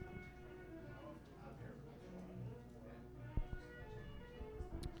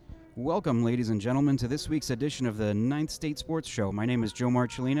Welcome, ladies and gentlemen, to this week's edition of the Ninth State Sports Show. My name is Joe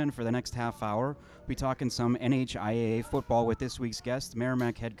Marcellina, and for the next half hour, we'll be talking some NHIAA football with this week's guest,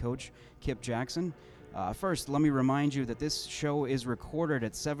 Merrimack head coach Kip Jackson. First, let me remind you that this show is recorded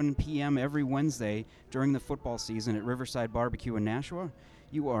at 7 p.m. every Wednesday during the football season at Riverside Barbecue in Nashua.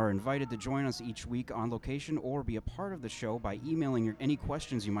 You are invited to join us each week on location or be a part of the show by emailing any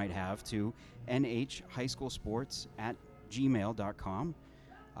questions you might have to nhhighschoolsports@gmail.com.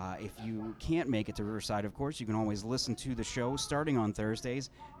 If you can't make it to Riverside, of course, you can always listen to the show starting on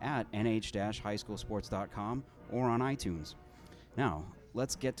Thursdays at nh-highschoolsports.com or on iTunes. Now,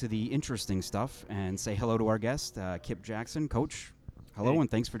 let's get to the interesting stuff and say hello to our guest, Kip Jackson. Coach, hello,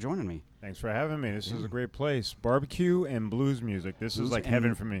 and thanks for joining me. Thanks for having me. This is a great place. Barbecue and blues music. This is like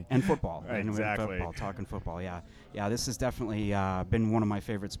heaven for me. And football. Exactly. And talking football, yeah. Yeah, this has definitely been one of my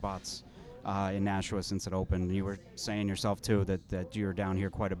favorite spots in Nashua since it opened. You were saying yourself, too, that you're down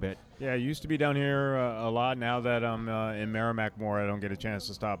here quite a bit. Yeah, I used to be down here a lot. Now that I'm in Merrimack more, I don't get a chance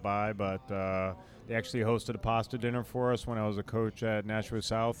to stop by. But they actually hosted a pasta dinner for us when I was a coach at Nashua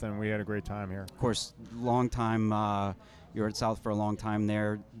South, and we had a great time here. Of course, long time. You were at South for a long time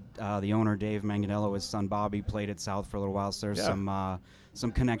there. The owner, Dave Manganello, his son Bobby, played at South for a little while, so there's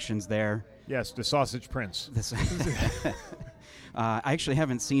some connections there. Yes, the Sausage Prince. I actually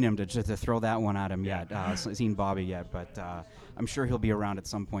haven't seen him to throw that one at him yet. Seen Bobby yet, but I'm sure he'll be around at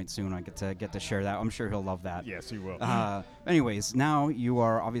some point soon. I get to share that. I'm sure he'll love that. Yes, he will. Anyways, now you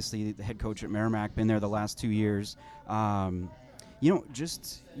are obviously the head coach at Merrimack. Been there the last 2 years. You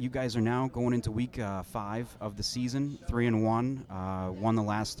guys are now going into week 5 of the season, 3-1, won the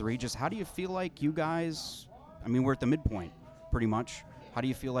last 3. Just how do you feel like you guys? I mean, we're at the midpoint, pretty much. How do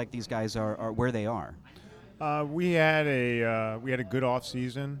you feel like these guys are where they are? We had a good off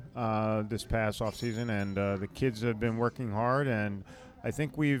season this past off season, and the kids have been working hard, and I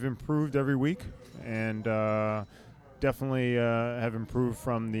think we've improved every week, and definitely have improved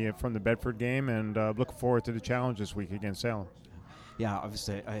from the Bedford game, and looking forward to the challenge this week against Salem. Yeah,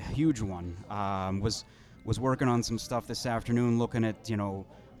 obviously a huge one. Was working on some stuff this afternoon, looking at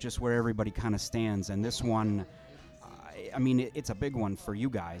just where everybody kind of stands, and this one. I mean, it's a big one for you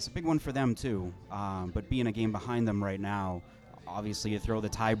guys, a big one for them too. But being a game behind them right now, obviously you throw the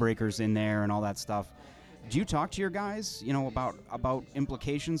tiebreakers in there and all that stuff. Do you talk to your guys, about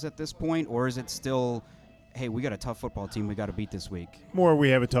implications at this point, or is it still, hey, we got a tough football team we got to beat this week? More, we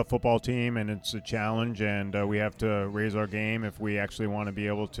have a tough football team, and it's a challenge, and we have to raise our game if we actually want to be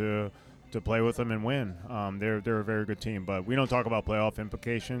able to play with them and win. They're a very good team, but we don't talk about playoff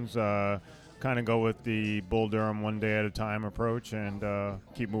implications. Kind of go with the Bull Durham one day at a time approach and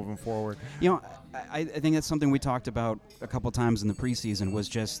keep moving forward. I think that's something we talked about a couple times in the preseason was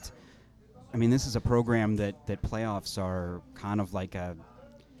just, I mean, this is a program that playoffs are kind of like I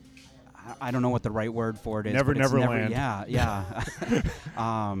don't know what the right word for it is. Never land. Yeah.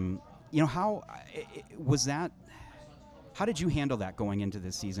 How was that? How did you handle that going into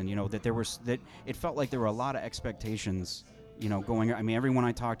this season? That it felt like there were a lot of expectations. I mean, everyone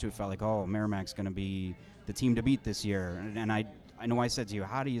I talked to felt like, oh, Merrimack's going to be the team to beat this year. And I know I said to you,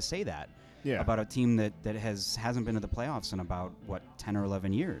 how do you say that about a team that hasn't been to the playoffs in about, 10 or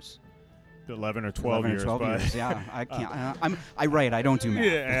 11 years? 11 or 12 years. Yeah, I can't. I don't do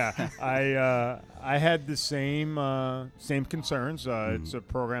math. Yeah. I had the same concerns. It's a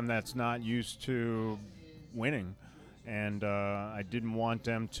program that's not used to winning. And I didn't want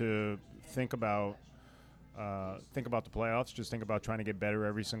them to think about the playoffs. Just think about trying to get better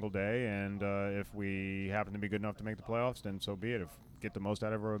every single day, and if we happen to be good enough to make the playoffs, then so be it. Get the most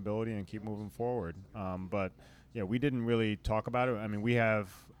out of our ability and keep moving forward. But we didn't really talk about it. I mean, we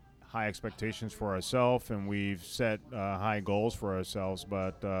have high expectations for ourselves, and we've set high goals for ourselves.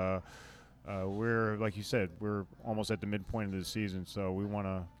 But we're, like you said, we're almost at the midpoint of the season, so we want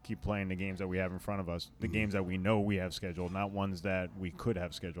to keep playing the games that we have in front of us, the games that we know we have scheduled, not ones that we could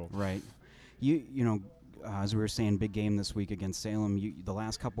have scheduled. Right. As we were saying, big game this week against Salem. The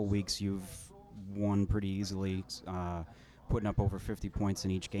last couple weeks, you've won pretty easily, putting up over 50 points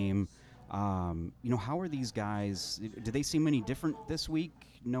in each game. How are these guys? Do they seem any different this week?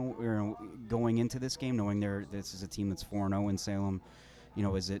 Going into this game, knowing this is a team that's 4-0 in Salem.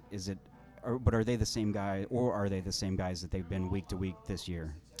 Is it? But are they the same guy, or are they the same guys that they've been week to week this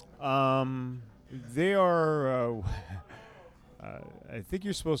year? They are. I think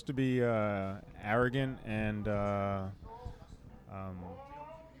you're supposed to be arrogant and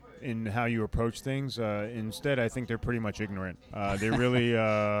in how you approach things. Instead, I think they're pretty much ignorant. They really,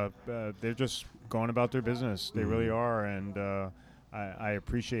 they're just going about their business. They really are, and I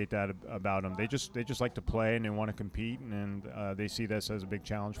appreciate that about them. They just like to play and they want to compete, and they see this as a big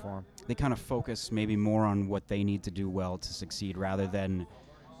challenge for them. They kind of focus maybe more on what they need to do well to succeed rather than,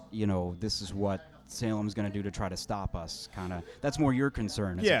 this is what Salem's going to do to try to stop us. Kind of that's more your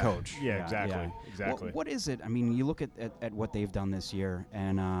concern as a coach. Yeah, exactly. What is it? I mean, you look at what they've done this year,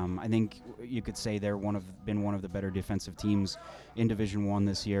 and I think you could say they're been one of the better defensive teams in Division I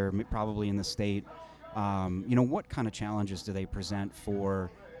this year, probably in the state. What kind of challenges do they present for,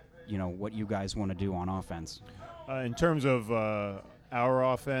 what you guys want to do on offense? In terms of our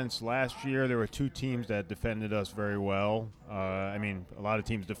offense, last year there were two teams that defended us very well. A lot of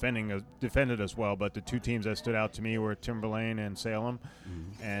teams defended us well, but the two teams that stood out to me were Timberlane and Salem,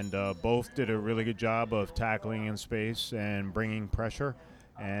 and both did a really good job of tackling in space and bringing pressure.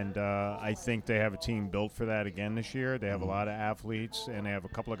 And I think they have a team built for that again this year. They have a lot of athletes, and they have a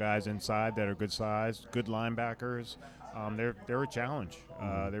couple of guys inside that are good size, good linebackers. They're a challenge.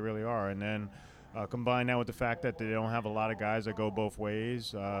 They really are. And then combine that with the fact that they don't have a lot of guys that go both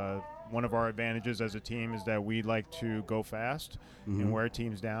ways. One of our advantages as a team is that we like to go fast and wear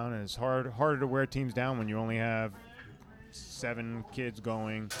teams down. And it's harder to wear teams down when you only have 7 kids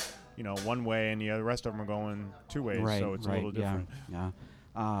going, one way, and the rest of them are going 2 ways. Right, so it's a little different. Yeah.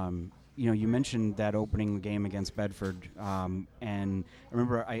 You mentioned that opening game against Bedford, and I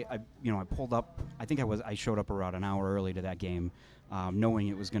remember I pulled up. I think I showed up around an hour early to that game, knowing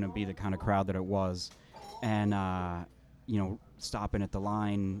it was going to be the kind of crowd that it was, and stopping at the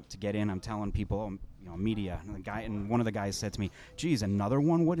line to get in. I'm telling people, media, and one of the guys said to me, "Geez, another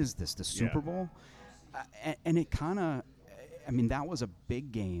one? What is this? The Super Bowl?" And it kind of, that was a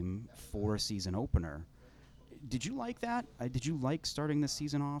big game for a season opener. Did you like that? Did you like starting the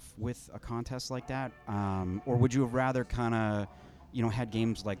season off with a contest like that? Or would you have rather kind of, had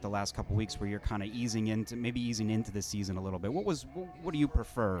games like the last couple weeks where you're kind of easing into the season a little bit? What do you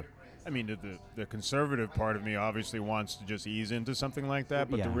prefer? The conservative part of me obviously wants to just ease into something like that,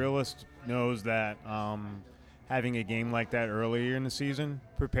 but the realist knows that having a game like that earlier in the season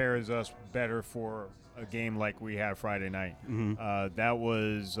prepares us better for a game like we have Friday night. That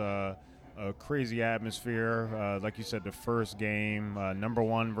was a crazy atmosphere. Like you said, the first game, number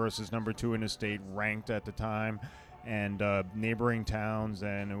 1 versus number 2 in the state, ranked at the time, and neighboring towns,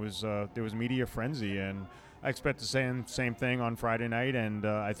 and there was media frenzy, and I expect the same thing on Friday night, and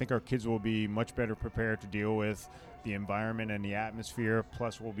I think our kids will be much better prepared to deal with the environment and the atmosphere.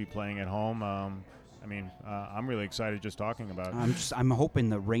 Plus, we'll be playing at home. I'm really excited just talking about it. I'm hoping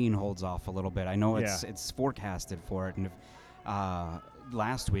the rain holds off a little bit. I know it's forecasted for it, and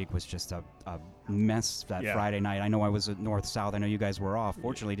last week was just a mess that Friday night. I know I was at North-South. I know you guys were off.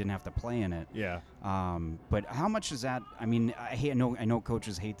 Fortunately, didn't have to play in it. Yeah. But how much is that? I know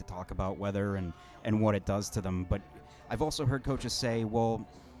coaches hate to talk about weather and what it does to them, but I've also heard coaches say, well,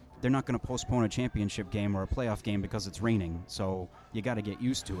 they're not going to postpone a championship game or a playoff game because it's raining, so you got to get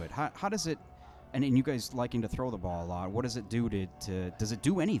used to it. How does it? And you guys liking to throw the ball a lot. What does it do does it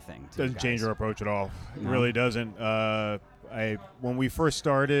do anything? Doesn't change our approach at all. It really doesn't. When we first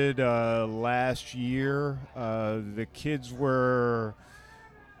started last year, the kids were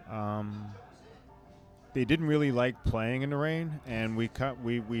they didn't really like playing in the rain, and we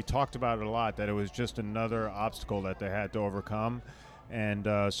talked about it a lot, that it was just another obstacle that they had to overcome.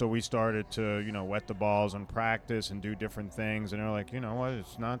 And so we started to, wet the balls in practice and do different things. And they're like, what?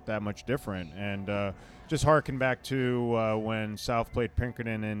 It's not that much different. And just harken back to when South played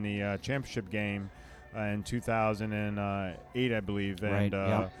Pinkerton in the championship game in 2008, I believe. And,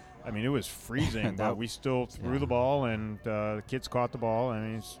 it was freezing, but we still threw the ball, and the kids caught the ball.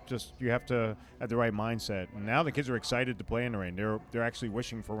 It's just you have to have the right mindset. And now the kids are excited to play in the rain. They're actually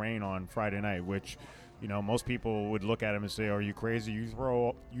wishing for rain on Friday night, which – most people would look at him and say, "Are you crazy? You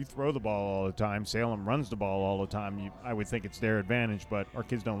throw the ball all the time. Salem runs the ball all the time." I would think it's their advantage, but our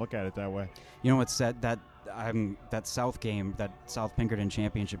kids don't look at it that way. It's that South game, that South Pinkerton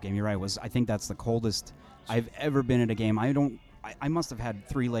championship game. You're right. I think that's the coldest I've ever been at a game. I must have had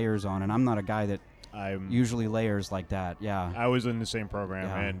 3 layers on, and I'm not a guy that usually layers like that. Yeah. I was in the same program,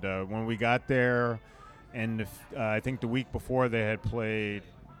 and when we got there, and I think the week before they had played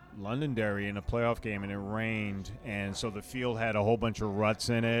Londonderry in a playoff game, and it rained, and so the field had a whole bunch of ruts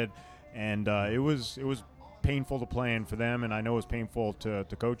in it, and it was painful to play in for them, and I know it was painful to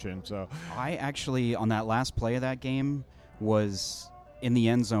coach in. So I actually, on that last play of that game, was in the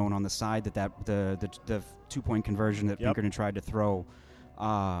end zone on the side that the 2-point conversion that Pinkerton tried to throw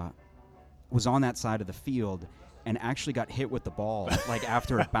was on that side of the field, and actually got hit with the ball like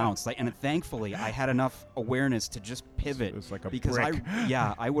after it bounced. Like, and thankfully, I had enough awareness to just pivot. It was like a because brick.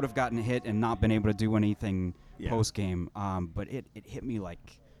 I would have gotten hit and not been able to do anything Yeah. post game. But it hit me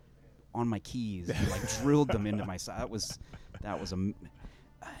like on my keys, and, like drilled them into my side. That was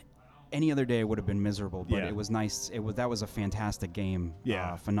any other day it would have been miserable, but Yeah. it was nice. That was a fantastic game.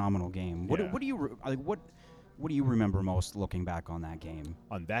 Yeah. Phenomenal game. Yeah. What do you remember most looking back on that game?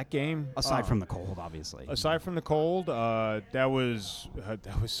 On that game, Aside from the cold, obviously. Aside from the cold, that was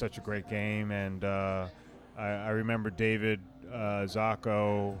such a great game, and I remember David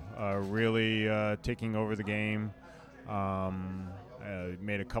Zacco really taking over the game.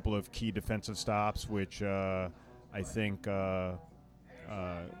 Made a couple of key defensive stops, which I think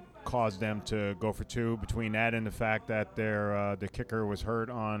caused them to go for two. Between that and the fact that the kicker was hurt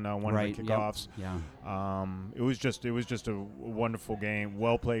on one right. of the kickoffs, Yep. Yeah. it was just a wonderful game,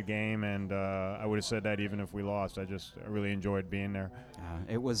 well played game, and I would have said that even if we lost. I really enjoyed being there.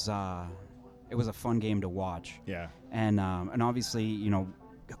 It was a fun game to watch. Yeah, And obviously,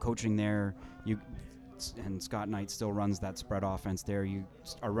 coaching there, and Scott Knight still runs that spread offense there. You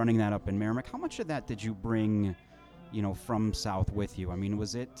are running that up in Merrimack. How much of that did you bring, from South with you? I mean,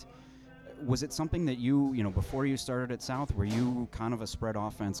 was it something that you, before you started at South, were you kind of a spread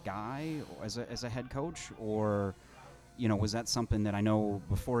offense guy as a head coach, or, was that something that I know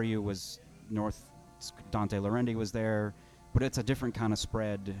before you was North? Dante Lorendi was there, but it's a different kind of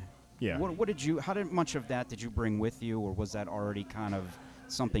spread. yeah. How much of that did you bring with you, or was that already kind of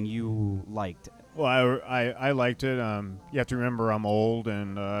something you liked? Well, I liked it. You have to remember I'm old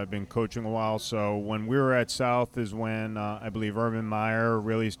and I've been coaching a while. So when we were at South is when I believe Urban Meyer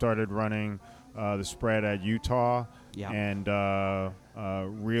really started running the spread at Utah, Yeah. and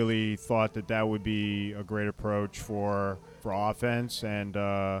really thought that would be a great approach for offense. And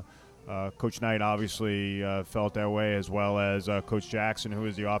Coach Knight obviously felt that way, as well as Coach Jackson, who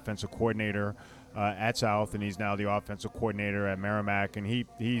is the offensive coordinator at South, and he's now the offensive coordinator at Merrimack, and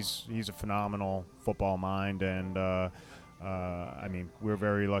he's a phenomenal football mind, and I mean, we're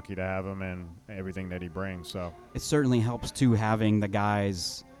very lucky to have him and everything that he brings. So It certainly helps too, having the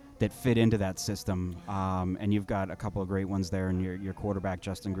guys that fit into that system, and you've got a couple of great ones there, and your quarterback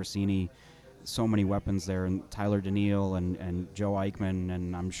Justin Grassini, so many weapons there, and Tyler Daniil and Joe Eichmann,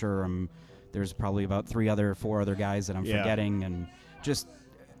 and I'm sure there's probably about 4 other guys that I'm forgetting, and just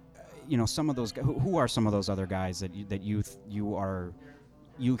some of those. Who are some of those other guys that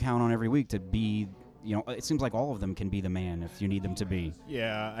you count on every week to be? It seems like all of them can be the man if you need them to be.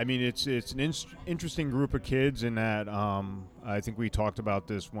 yeah, I mean, it's an interesting group of kids in that I think we talked about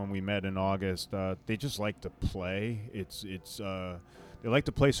this when we met in August. They just like to play. They like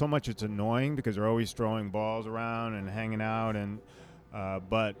to play so much it's annoying because they're always throwing balls around and hanging out, and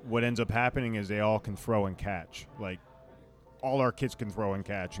but what ends up happening is they all can throw and catch. Like, all our kids can throw and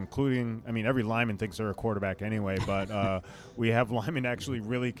catch, including, I mean, every lineman thinks they're a quarterback anyway, but we have linemen actually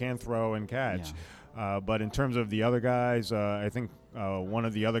really can throw and catch. Yeah. But in terms of the other guys, I think one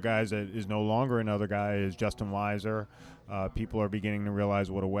of the other guys that is no longer another guy is Justin Weiser. People are beginning to realize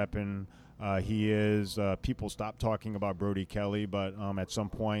what a weapon he is. People stop talking about Brody Kelly, but at some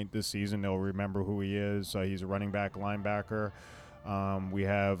point this season they'll remember who he is. He's a running back, linebacker. We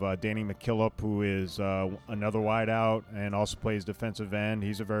have Danny McKillop, who is another wideout and also plays defensive end.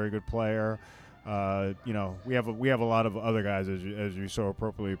 He's a very good player. We have a lot of other guys, as you so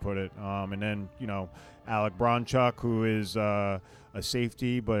appropriately put it. And then Alec Bronchuk, who is a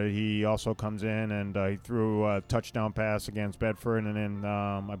safety, but he also comes in and he threw a touchdown pass against Bedford, and then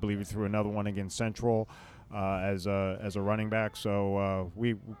I believe he threw another one against Central as a running back. So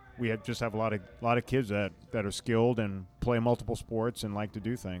we just have a lot of kids that are skilled and play multiple sports and like to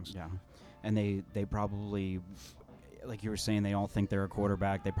do things. Yeah, and they probably, like you were saying, they all think they're a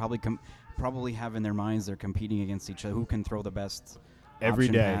quarterback. They probably have in their minds they're competing against each other. Who can throw the best every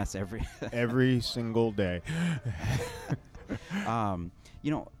option day, pass every single day.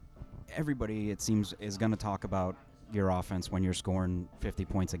 Everybody, it seems, is going to talk about your offense when you're scoring 50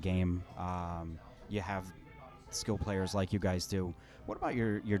 points a game. You have skill players like you guys do. What about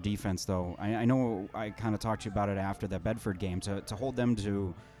your defense, though? I know I kind of talked to you about it after the Bedford game. To hold them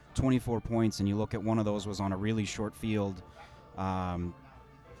to 24 points, and you look at one of those was on a really short field.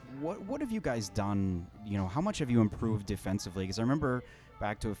 What have you guys done? How much have you improved defensively? Because I remember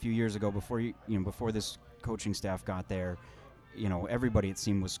back to a few years ago, before this coaching staff got there, everybody, it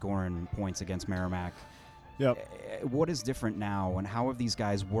seemed, was scoring points against Merrimack. Yep. What is different now, and how have these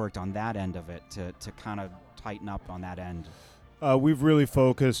guys worked on that end of it to kind of tighten up on that end? We've really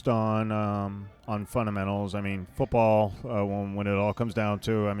focused on fundamentals. I mean, football, when it all comes down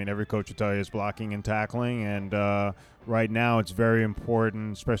to, I mean, every coach will tell you is blocking and tackling, and right now it's very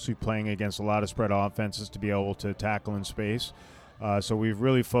important, especially playing against a lot of spread offenses, to be able to tackle in space. So we've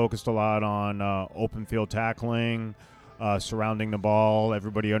really focused a lot on open field tackling, surrounding the ball,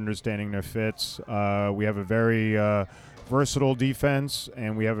 everybody understanding their fits. We have a very versatile defense,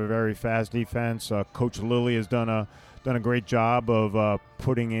 and we have a very fast defense. Coach Lilly has done a great job of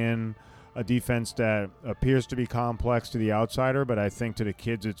putting in a defense that appears to be complex to the outsider, but I think to the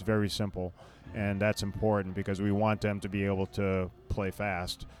kids it's very simple, and that's important because we want them to be able to play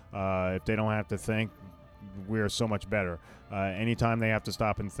fast. If they don't have to think, we're so much better. Anytime they have to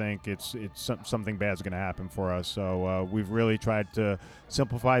stop and think, it's something bad's going to happen for us. So we've really tried to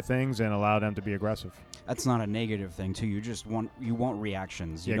simplify things and allow them to be aggressive. That's not a negative thing, too. You want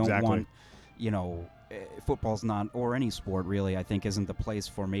reactions. You don't Exactly. want, football's not, or any sport really, I think, isn't the place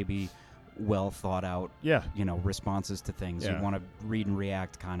for maybe well thought out, Yeah. responses to things. Yeah. You want to read and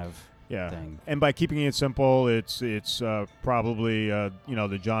react kind of thing. And by keeping it simple, it's probably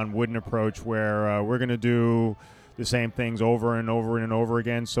the John Wooden approach, where we're going to do the same things over and over and over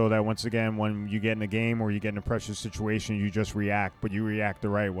again, so that once again, when you get in a game or you get in a pressure situation, you just react, but you react the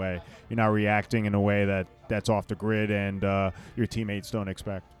right way. You're not reacting in a way that's off the grid and your teammates don't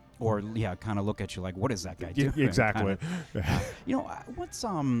expect. Or kind of look at you like, what is that guy doing? Exactly.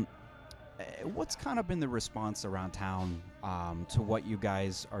 What's kind of been the response around town to what you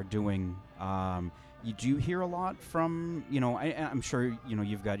guys are doing? Do you hear a lot from, I'm sure,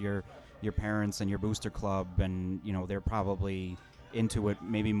 you've got your parents and your booster club, and, they're probably into it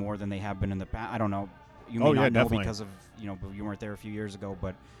maybe more than they have been in the past. I don't know. You may not know definitely. because of, you weren't there a few years ago,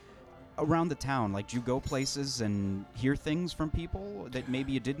 but around the town, like, do you go places and hear things from people that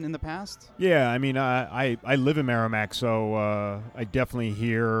maybe you didn't in the past? Yeah, I mean, I live in Merrimack, so I definitely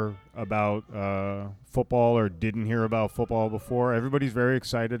hear about football, or didn't hear about football before. Everybody's very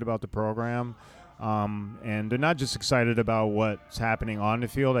excited about the program, and they're not just excited about what's happening on the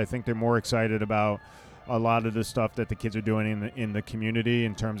field. I think they're more excited about a lot of the stuff that the kids are doing in the community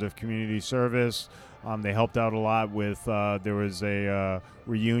in terms of community service. They helped out a lot with, there was a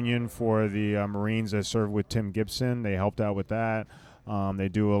reunion for the Marines that served with Tim Gibson. They helped out with that. They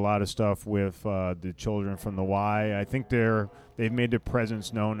do a lot of stuff with the children from the Y. I think they've made their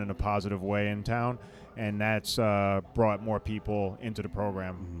presence known in a positive way in town, and that's brought more people into the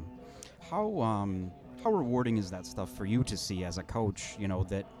program. Mm-hmm. How rewarding is that stuff for you to see as a coach,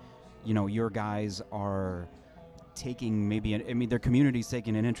 that, your guys are taking their community's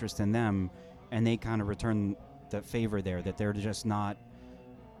taking an interest in them, and they kind of return the favor there, that they're just not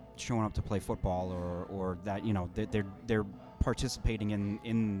showing up to play football or that, they're participating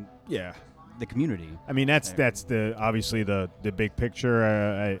in the community. I mean, that's obviously the big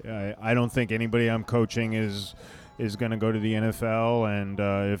picture. I don't think anybody I'm coaching is going to go to the NFL, and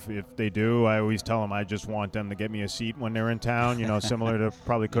if they do, I always tell them I just want them to get me a seat when they're in town, similar to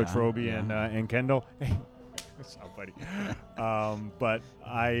probably Coach Roby and Kendall. That's so funny. But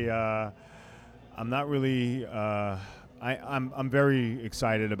I'm not really. I'm very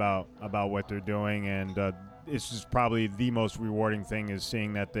excited about what they're doing, and it's just probably the most rewarding thing is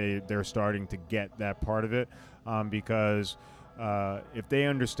seeing that they're starting to get that part of it, because if they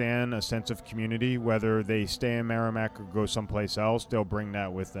understand a sense of community, whether they stay in Merrimack or go someplace else, they'll bring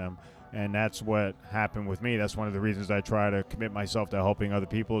that with them. And that's what happened with me. That's one of the reasons I try to commit myself to helping other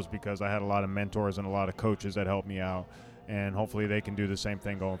people, is because I had a lot of mentors and a lot of coaches that helped me out. And hopefully they can do the same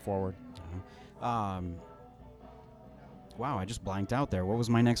thing going forward. Wow, I just blanked out there. What was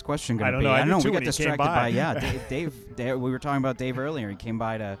my next question going to be? I don't know. We got distracted by Dave. We were talking about Dave earlier. He came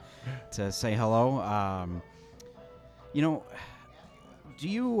by to say hello. Do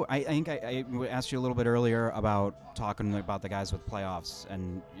you? I think I asked you a little bit earlier about talking about the guys with playoffs,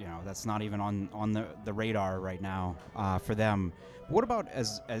 and that's not even on the radar right now for them. But what about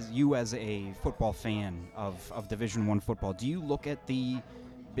as you as a football fan of Division I football? Do you look at the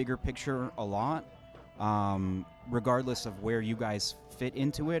bigger picture a lot, regardless of where you guys fit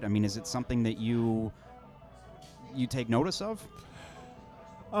into it? I mean, is it something that you take notice of?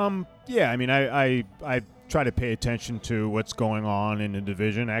 Yeah, I mean, I try to pay attention to what's going on in the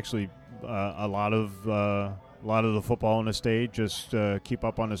division. Actually, a lot of the football in the state, just keep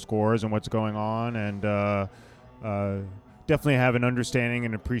up on the scores and what's going on, and definitely have an understanding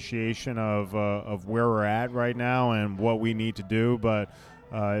and appreciation of where we're at right now and what we need to do. But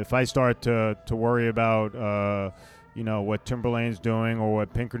if I start to worry about what Timberlane's doing or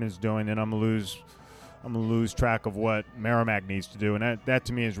what Pinkerton's doing, then I'm gonna lose I'm going to lose track of what Merrimack needs to do. And that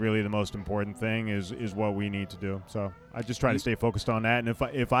to me is really the most important thing is what we need to do. So I just try to stay focused on that. And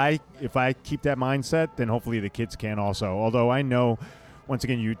if I keep that mindset, then hopefully the kids can also. Although I know, once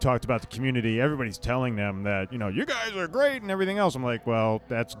again, you talked about the community. Everybody's telling them that, you guys are great and everything else. I'm like, well,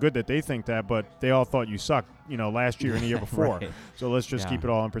 that's good that they think that, but they all thought you sucked, last year and the year before. Right. So let's just keep it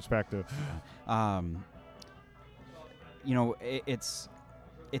all in perspective.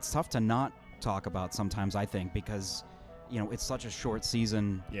 It's tough to not talk about sometimes, I think, because it's such a short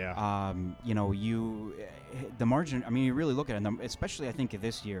season. Yeah. The margin, I mean, you really look at it, especially I think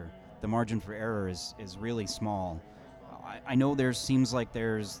this year, the margin for error is really small. I know seems like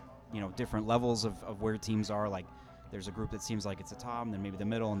there's different levels of where teams are. Like there's a group that seems like it's the top, and then maybe the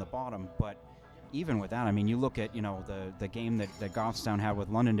middle and the bottom. But even with that, I mean, you look at the game that Goffstown had with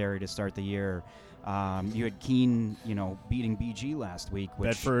Londonderry to start the year. You had Keene, beating BG last week, which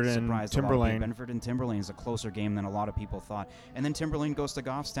Bedford surprised and a lot of Timberlane. people. Bedford and Timberlane is a closer game than a lot of people thought. And then Timberlane goes to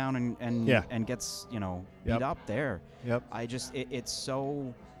Goffstown and gets beat up there. Yep. It's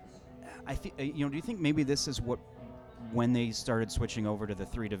so. I feel, do you think maybe this is what, when they started switching over to the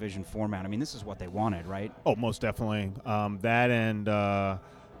 3-division format, I mean, this is what they wanted, right? Oh, most definitely. That and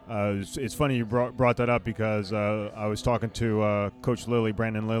it's funny you brought that up because I was talking to Coach Lilly,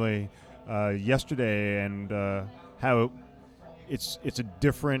 Brandon Lilly, yesterday, and how it's a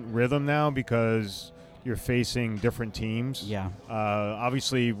different rhythm now because you're facing different teams. Yeah.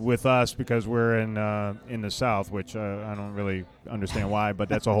 Obviously, with us because we're in the South, which I don't really understand why, but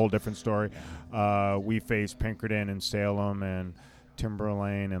that's a whole different story. We face Pinkerton and Salem and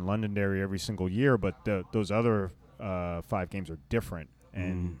Timberlane and Londonderry every single year, but those other 5 games are different,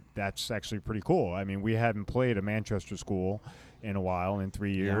 and that's actually pretty cool. I mean, we hadn't played a Manchester school in a while, in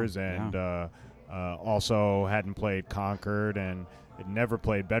 3 years, and also hadn't played Concord, and had never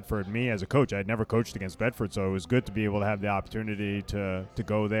played Bedford. Me as a coach, I had never coached against Bedford, so it was good to be able to have the opportunity to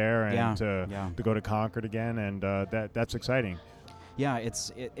go there and to go to Concord again, and that's exciting. Yeah,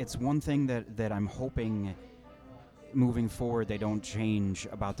 it's one thing that I'm hoping moving forward they don't change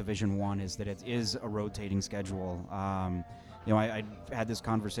about Division I is that it is a rotating schedule. I had this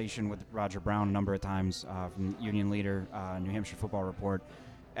conversation with Roger Brown a number of times from Union Leader, New Hampshire Football Report,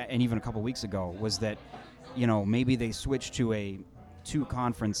 and even a couple weeks ago, was that maybe they switch to a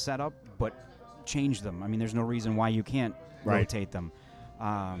 2-conference setup, but change them. I mean, there's no reason why you can't rotate them,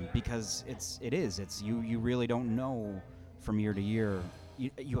 because it's you really don't know from year to year.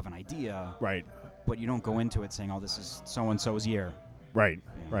 You have an idea, Right. but you don't go into it saying, "Oh, this is so and so's year." Right.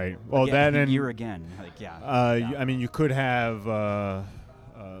 Yeah. Right. Well, again, that and year again, I mean, you could have. I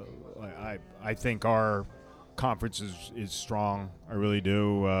think our conference is strong. I really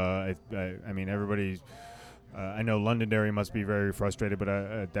do. I mean, everybody. I know Londonderry must be very frustrated,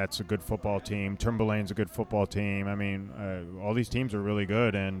 but that's a good football team. Timberlane's a good football team. I mean, all these teams are really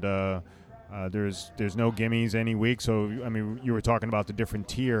good, and there's no gimmies any week. So I mean, you were talking about the different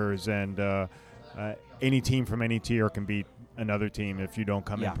tiers, and any team from any tier can beat another team if you don't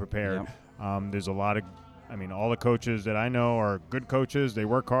come in prepared. There's a lot of, I mean, all the coaches that I know are good coaches. They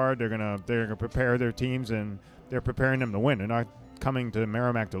work hard. They're gonna prepare their teams, and they're preparing them to win. They're not coming to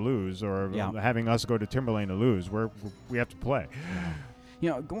Merrimack to lose or having us go to Timberlane to lose. We have to play.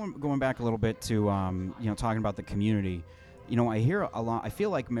 Going back a little bit to talking about the community. I hear a lot. I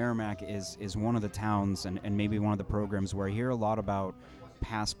feel like Merrimack is one of the towns and maybe one of the programs where I hear a lot about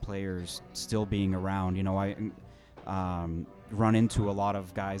past players still being around. I run into a lot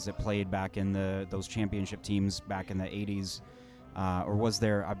of guys that played back in those championship teams back in the 80s, or was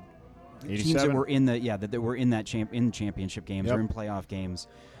there teams that were in that were in that in championship games or in playoff games.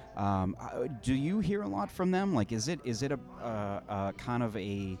 Do you hear a lot from them? Like, is it a kind of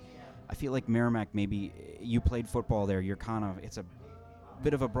a? I feel like Merrimack, maybe you played football there. It's a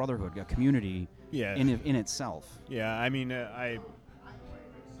bit of a brotherhood, a community in itself. Yeah, I mean, I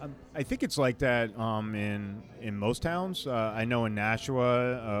think it's like that in most towns. I know in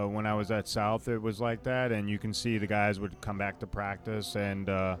Nashua, when I was at South, it was like that, and you can see the guys would come back to practice, and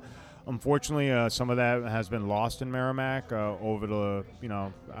unfortunately, some of that has been lost in Merrimack over the,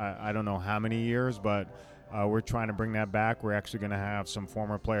 I don't know how many years, but we're trying to bring that back. We're actually going to have some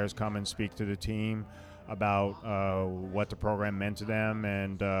former players come and speak to the team about what the program meant to them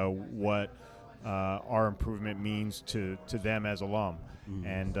and what our improvement means to them as alum. Mm-hmm.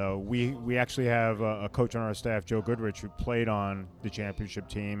 And we actually have a coach on our staff, Joe Goodrich, who played on the championship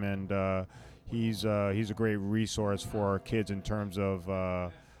team, and he's a great resource for our kids in terms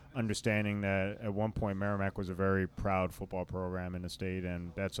of understanding that at one point Merrimack was a very proud football program in the state,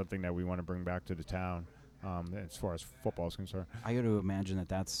 and that's something that we want to bring back to the town. as far as football is concerned. I got to imagine that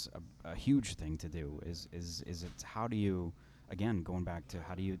that's a huge thing to do. Is it how do you, again, going back to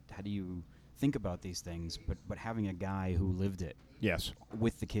how do you think about these things, but having a guy who lived it Yes.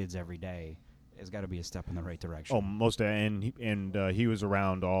 with the kids every day has got to be a step in the right direction. Oh, he was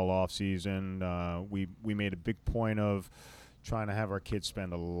around all off season. We made a big point of trying to have our kids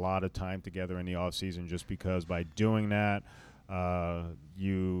spend a lot of time together in the off season, just because by doing that,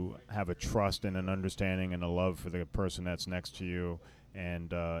 you have a trust and an understanding and a love for the person that's next to you, and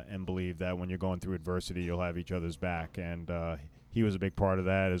believe that when you're going through adversity, you'll have each other's back. And he was a big part of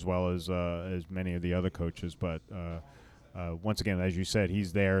that, as well as many of the other coaches. But once again, as you said,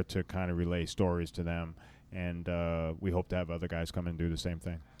 he's there to kind of relay stories to them, and we hope to have other guys come and do the same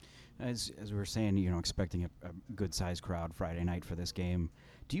thing. As we were saying, expecting a good sized crowd Friday night for this game.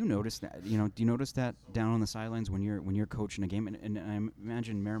 Do you notice that? Do you notice that down on the sidelines when you're coaching a game? And I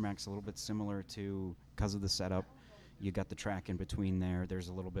imagine Merrimack's a little bit similar to, because of the setup. You got the track in between there. There's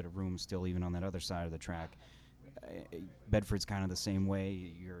a little bit of room still, even on that other side of the track. Bedford's kind of the same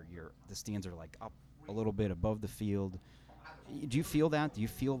way. The stands are like up a little bit above the field. Do you feel that? Do you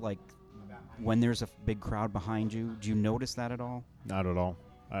feel like when there's a big crowd behind you, do you notice that at all? Not at all.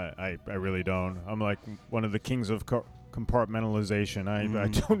 I really don't. I'm like one of the kings of compartmentalization. I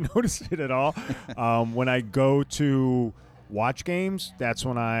don't notice it at all. When I go to watch games, that's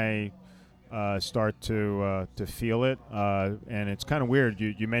when I start to feel it. And it's kind of weird.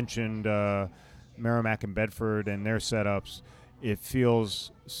 You mentioned Merrimack and Bedford and their setups. It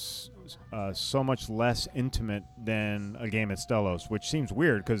feels so much less intimate than a game at Stellos, which seems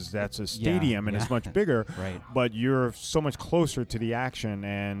weird because that's a stadium and it's much bigger. Right. But you're so much closer to the action,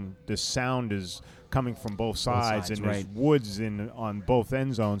 and the sound is coming from both sides, and there's woods on both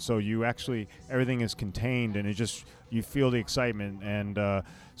end zones. So you actually, everything is contained, and you feel the excitement. And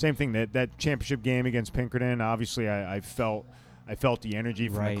same thing, that championship game against Pinkerton, obviously I felt the energy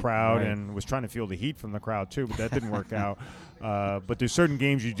from the crowd and was trying to feel the heat from the crowd too, but that didn't work out. But there's certain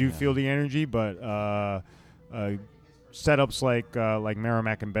games you do feel the energy, but setups like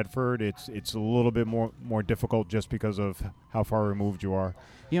Merrimack and Bedford, it's a little bit more difficult just because of how far removed you are.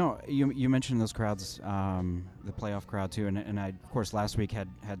 You mentioned those crowds, the playoff crowd too, and I, of course, last week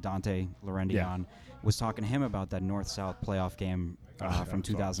had Dante Lorendi on. Was talking to him about that North-South playoff game from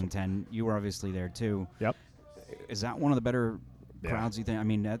 2010. Awesome. You were obviously there too. Yep. Is that one of the better crowds, you think? I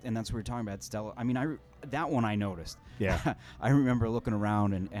mean, and that's what we're talking about, Stella. I mean, that one I noticed. Yeah. I remember looking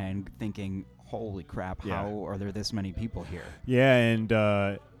around and thinking, holy crap, how are there this many people here? Yeah, and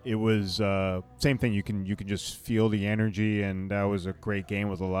it was same thing. You can just feel the energy, and that was a great game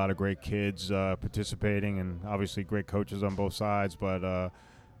with a lot of great kids participating, and obviously great coaches on both sides. But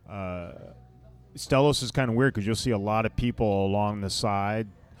Stellos is kind of weird because you'll see a lot of people along the side,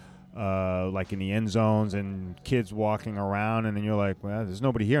 like in the end zones, and kids walking around, and then you're like, well, there's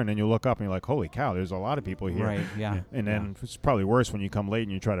nobody here, and then you look up and you're like, holy cow, there's a lot of people here. Right, yeah. And then it's probably worse when you come late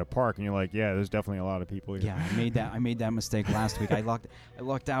and you try to park and you're like, yeah, there's definitely a lot of people here. Yeah, I made that mistake last week. I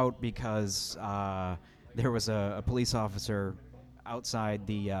lucked out because there was a police officer outside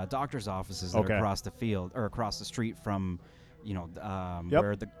the doctor's offices that are across the field, or across the street from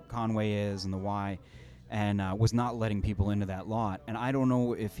where the Conway is and the Y, and was not letting people into that lot. And I don't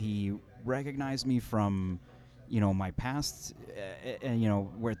know if he recognized me from, my past,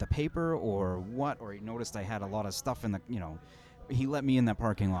 where at the paper or what, or he noticed I had a lot of stuff in the, he let me in that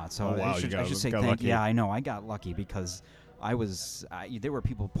parking lot. So I should say thank you. Yeah, I know. I got lucky because there were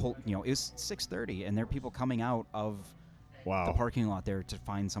people it was 6:30 and there were people coming out of the parking lot there to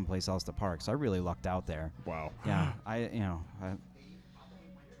find someplace else to park. So I really lucked out there. Wow. Yeah.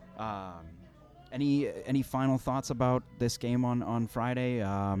 Any final thoughts about this game on Friday?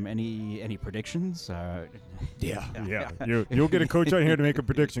 Any predictions? Yeah. You'll get a coach on here to make a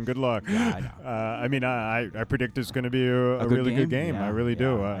prediction. Good luck. Yeah, I know. I predict it's going to be a really good game. Yeah, I really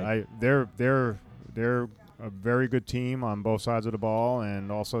do. They're a very good team on both sides of the ball,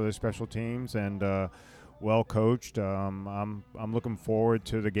 and also their special teams, and well coached. I'm looking forward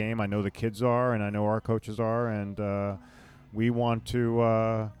to the game. I know the kids are, and I know our coaches are, and we want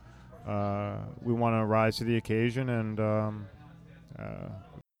to rise to the occasion and